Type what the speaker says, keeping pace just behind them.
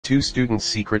two students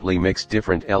secretly mixed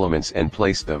different elements and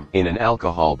placed them in an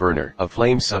alcohol burner. A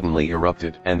flame suddenly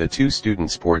erupted, and the two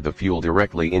students poured the fuel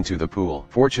directly into the pool.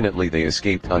 Fortunately, they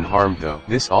escaped unharmed though.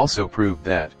 This also proved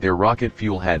that their rocket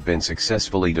fuel had been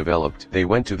successfully developed. They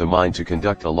went to the mine to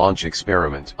conduct a launch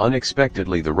experiment.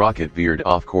 Unexpectedly, the rocket veered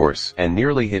off course and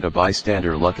nearly hit a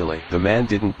bystander. Luckily, the man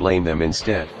didn't blame them.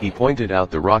 Instead, he pointed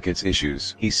out the rocket's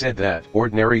issues. He said that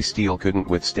ordinary steel couldn't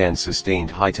withstand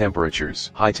sustained high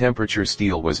temperatures. High temperature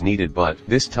steel was needed, but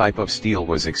this type of steel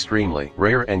was extremely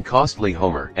rare and costly.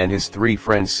 Homer and his three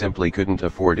friends simply couldn't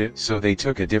afford it, so they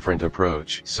took a different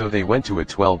approach. So they went to a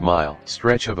 12-mile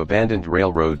stretch of abandoned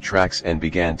railroad tracks and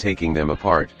began taking them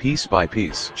apart piece by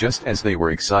piece. Just as they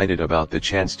were excited about the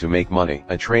chance to make money,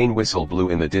 a train whistle blew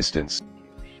in the distance.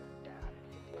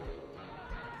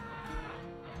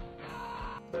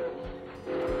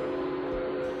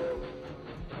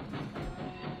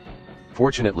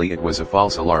 Fortunately, it was a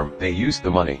false alarm. They used the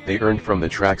money they earned from the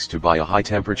tracks to buy a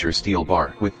high-temperature steel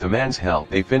bar. With the man's help,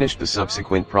 they finished the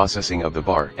subsequent processing of the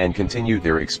bar and continued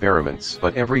their experiments.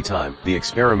 But every time, the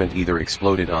experiment either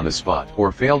exploded on the spot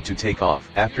or failed to take off.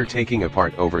 After taking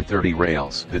apart over 30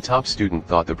 rails, the top student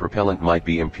thought the propellant might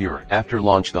be impure. After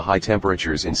launch, the high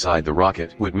temperatures inside the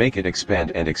rocket would make it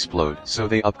expand and explode, so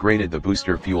they upgraded the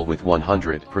booster fuel with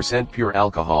 100% pure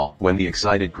alcohol. When the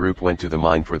excited group went to the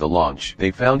mine for the launch,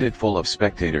 they found it full of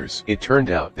spectators. It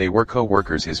turned out they were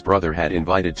co-workers his brother had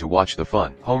invited to watch the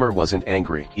fun. Homer wasn't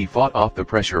angry. He fought off the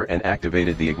pressure and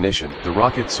activated the ignition. The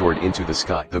rocket soared into the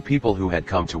sky. The people who had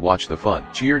come to watch the fun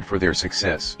cheered for their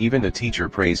success. Even the teacher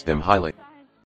praised them highly.